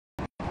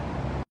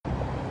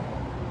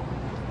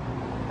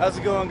How's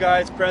it going,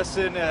 guys?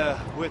 Preston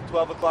with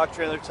 12 o'clock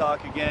Trailer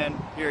Talk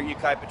again here at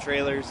Yucaipa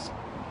Trailers.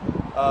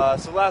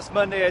 So last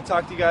Monday I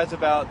talked to you guys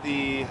about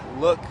the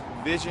Look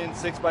Vision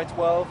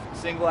 6x12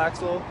 single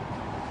axle,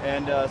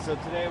 and so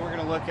today we're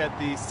going to look at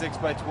the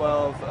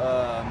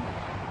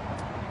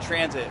 6x12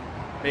 Transit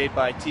made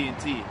by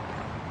T&T.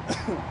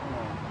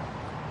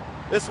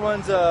 This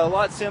one's a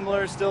lot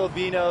similar, still a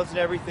V-nose and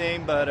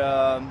everything, but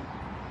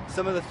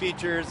some of the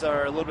features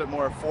are a little bit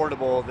more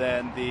affordable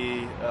than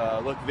the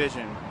Look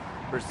Vision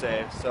per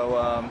se.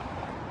 So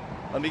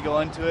let me go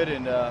into it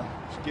and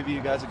just give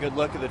you guys a good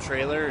look at the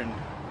trailer, and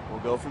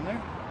we'll go from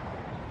there.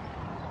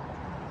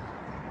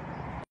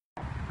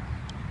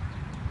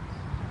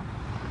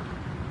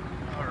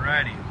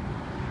 Alrighty,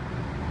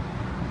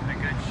 a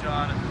good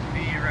shot of the V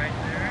right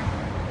there.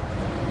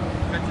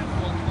 It's a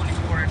full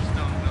 24-inch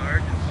stone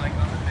guard, just like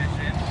on the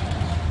Vision.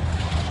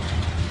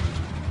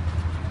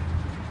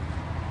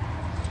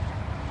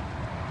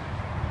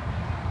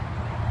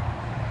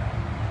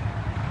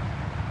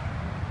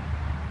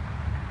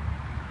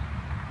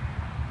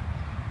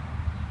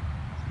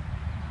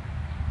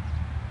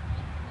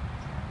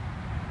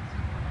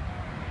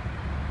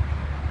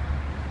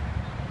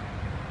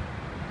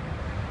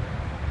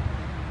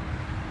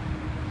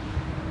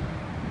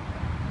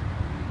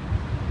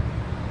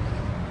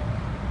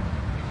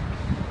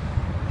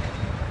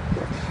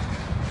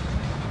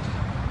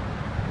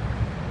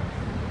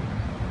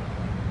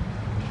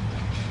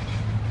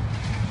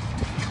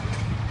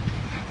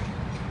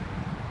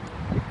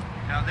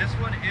 Now this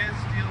one is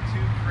steel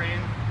tube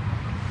frame,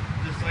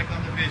 just like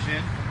on the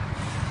Vision.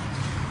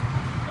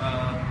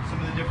 Some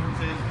of the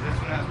differences, this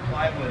one has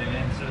plywood in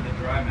it instead of the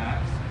dry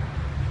max.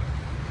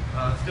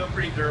 Still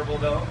pretty durable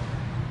though.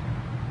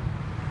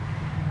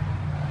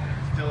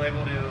 Still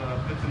able to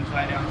put some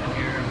tie downs in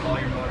here and haul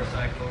your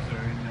motorcycles,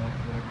 or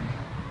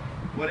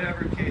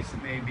whatever case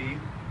it may be.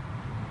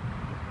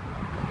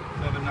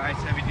 So have a nice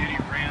heavy duty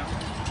ramp.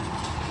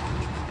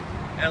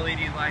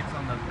 LED lights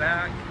on the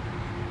back.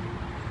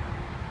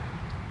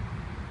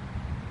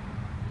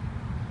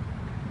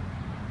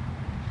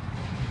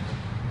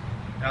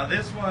 Now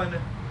this one,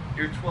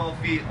 you're 12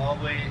 feet all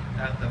the way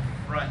at the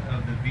front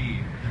of the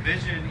V. The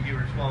Vision, you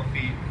were 12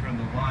 feet from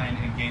the line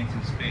and gained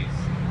some space.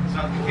 It's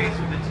not the case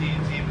with the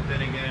T&T, but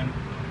then again,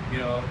 you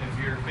know, if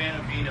you're a fan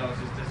of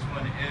V-noses, this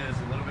one is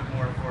a little bit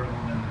more affordable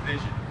than the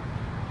Vision.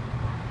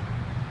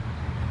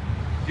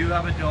 You do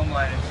have a dome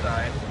light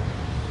inside.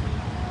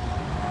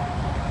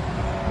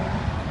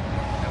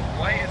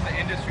 Now, white is the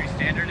industry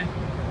standard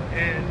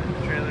in the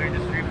trailer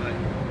industry, but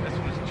this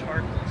one's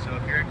charcoal. So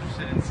if you're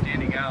interested in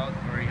standing out,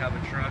 or you have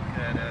a truck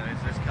that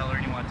is this color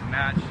and you want to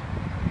match,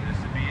 this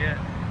would be it.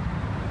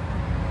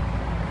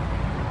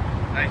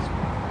 Nice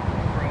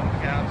chrome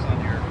caps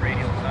on your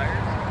radial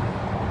tires.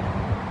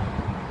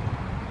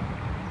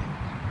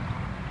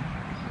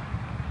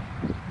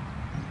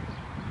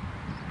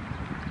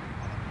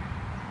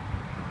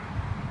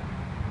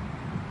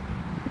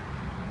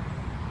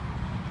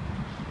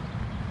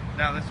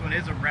 Now this one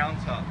is a round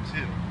top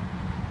too.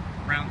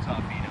 Round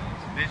top V-nose.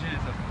 Vision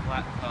is a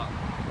flat top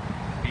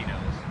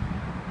V-nose.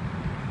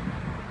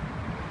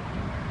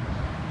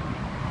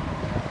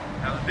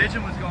 Now the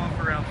Vision was going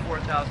for around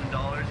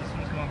 $4,000. This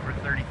one's going for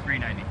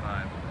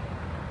 $33.95.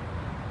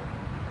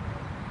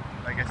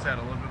 Like I said,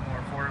 a little bit more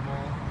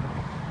affordable.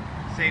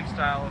 Same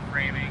style of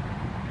framing.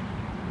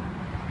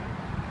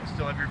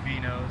 Still have your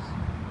V-nose.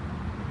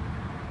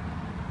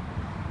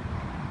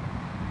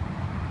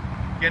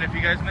 Again, if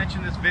you guys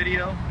mention this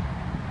video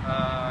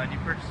and you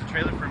purchase a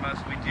trailer from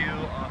us, we do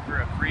offer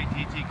a free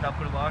DT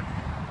coupler lock.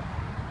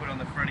 Put on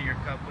the front of your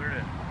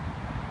coupler.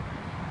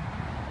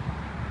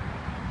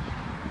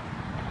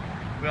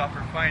 We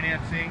offer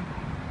financing.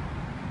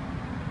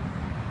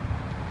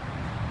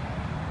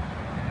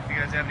 If you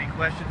guys have any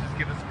questions, just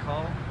give us a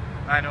call.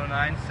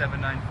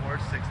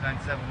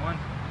 909-794-6971.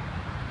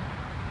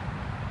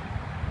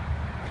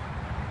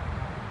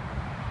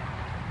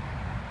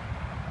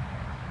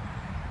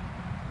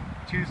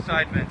 Two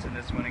side vents in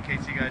this one, in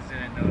case you guys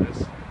didn't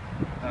notice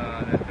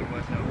that there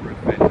was no roof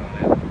vent on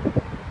it.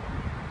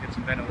 Get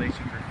some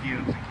ventilation for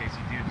fumes in case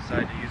you do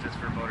decide to use this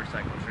for a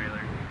motorcycle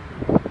trailer.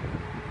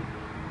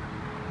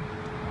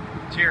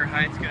 Interior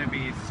height's going to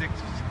be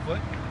 6 foot.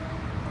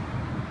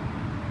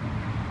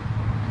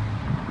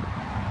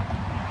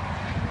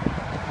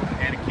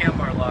 And a cam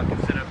bar lock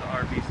instead of the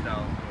RV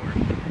style door.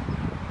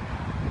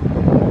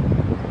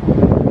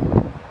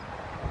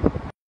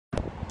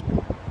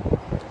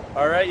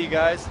 Alright, you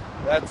guys,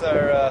 that's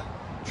our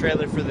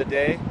trailer for the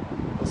day.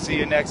 We'll see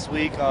you next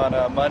week on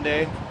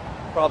Monday.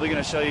 Probably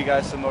going to show you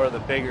guys some more of the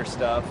bigger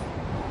stuff.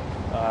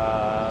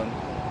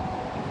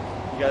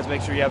 You guys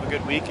make sure you have a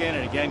good weekend,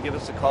 and again, give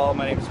us a call.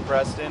 My name is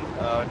Preston,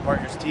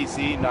 Partners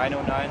TC,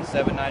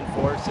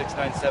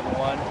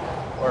 909-794-6971.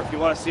 Or if you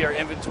want to see our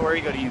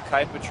inventory, go to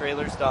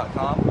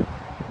yucaipatrailers.com.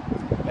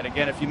 And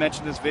again, if you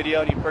mention this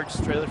video and you purchase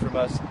a trailer from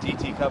us,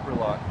 DT coupler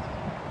lock.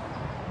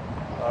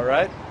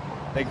 Alright,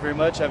 thank you very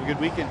much. Have a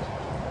good weekend.